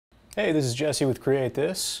Hey, this is Jesse with Create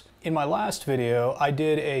This. In my last video, I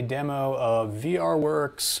did a demo of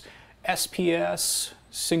VRWorks SPS,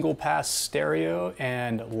 single pass stereo,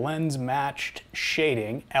 and lens matched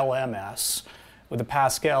shading, LMS, with a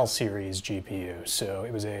Pascal series GPU. So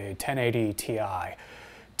it was a 1080 Ti.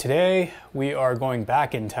 Today, we are going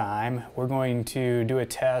back in time. We're going to do a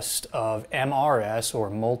test of MRS, or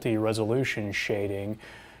multi-resolution shading,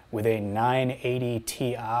 with a 980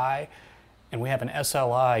 Ti. And we have an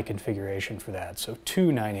SLI configuration for that, so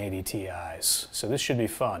two 980 Ti's. So this should be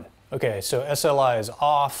fun. Okay, so SLI is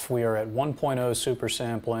off. We are at 1.0 super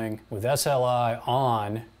sampling. With SLI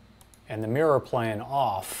on and the mirror plane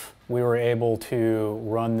off, we were able to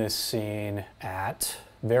run this scene at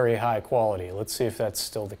very high quality. Let's see if that's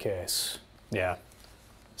still the case. Yeah,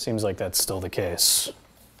 seems like that's still the case.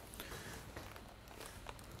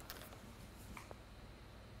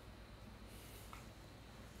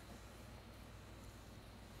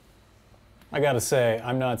 I gotta say,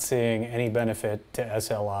 I'm not seeing any benefit to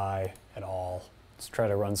SLI at all. Let's try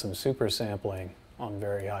to run some super sampling on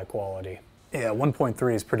very high quality. Yeah,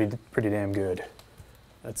 1.3 is pretty damn good.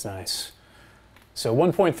 That's nice. So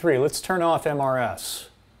 1.3, let's turn off MRS.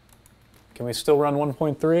 Can we still run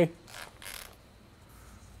 1.3?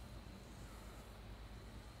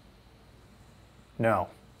 No,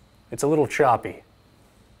 it's a little choppy.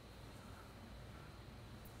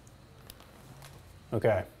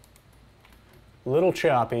 Okay. Little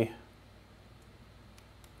choppy.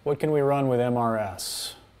 What can we run with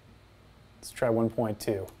MRS? Let's try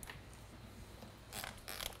 1.2.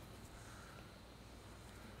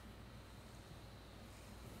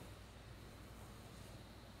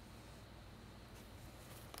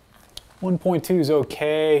 One 1.2 is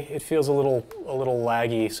okay. It feels a little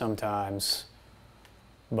laggy sometimes,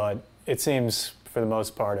 but it seems for the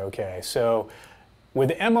most part okay. So with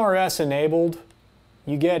MRS enabled,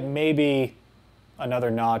 you get maybe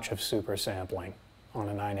another notch of super sampling on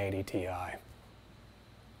a 980 Ti.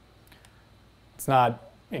 It's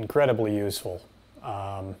not incredibly useful.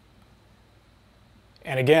 And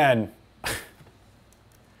again,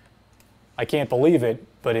 I can't believe it,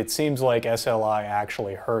 but it seems like SLI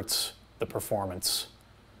actually hurts the performance.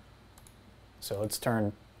 So let's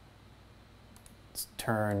turn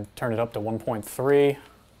it up to 1.3.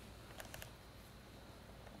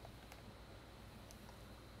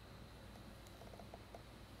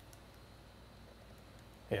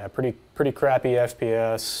 Yeah, pretty crappy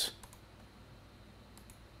FPS.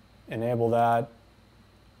 Enable that.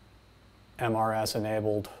 MRS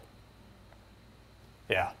enabled.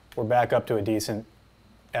 Yeah, we're back up to a decent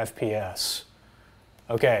FPS.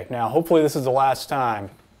 Okay, now hopefully this is the last time.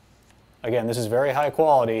 Again, this is very high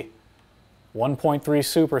quality. 1.3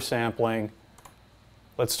 super sampling.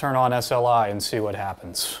 Let's turn on SLI and see what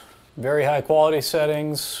happens. Very high quality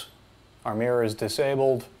settings. Our mirror is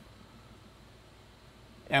disabled.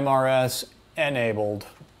 MRS enabled.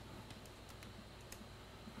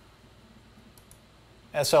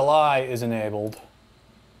 SLI is enabled.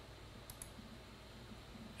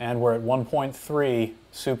 And we're at 1.3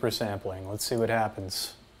 super sampling. Let's see what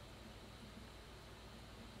happens.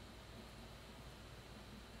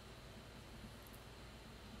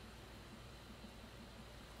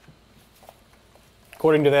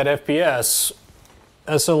 According to that FPS,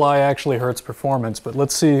 SLI actually hurts performance, but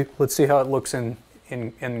let's see how it looks in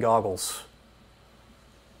goggles.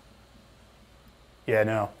 Yeah,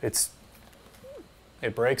 no,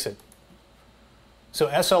 it breaks it. So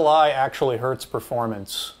SLI actually hurts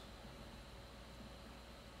performance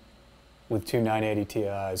with two 980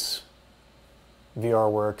 Ti's.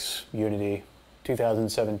 VRWorks Unity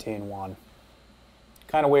 2017-1.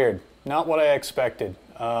 Kind of weird. Not what I expected.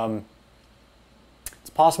 It's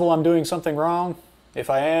possible I'm doing something wrong. If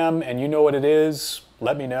I am, and you know what it is,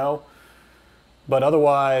 let me know. But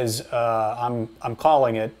otherwise, I'm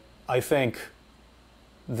calling it. I think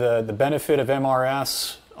the benefit of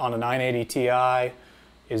MRS on a 980 Ti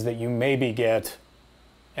is that you maybe get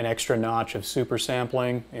an extra notch of super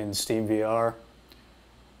sampling in SteamVR.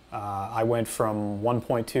 I went from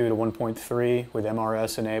 1.2 to 1.3 with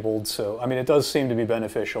MRS enabled, so I mean it does seem to be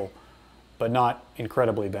beneficial, but not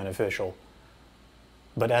incredibly beneficial.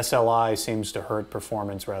 But SLI seems to hurt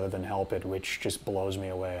performance rather than help it, which just blows me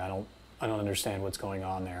away. I don't understand what's going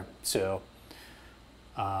on there. So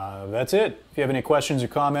that's it. If you have any questions or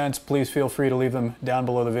comments, please feel free to leave them down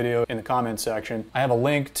below the video in the comments section. I have a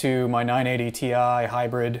link to my 980 Ti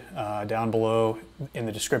hybrid down below in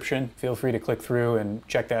the description. Feel free to click through and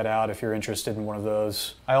check that out if you're interested in one of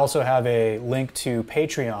those. I also have a link to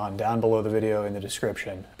Patreon down below the video in the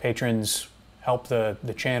description. Patrons help the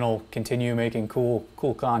channel continue making cool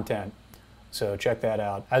content. So check that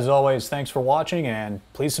out. As always, thanks for watching, and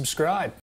please subscribe.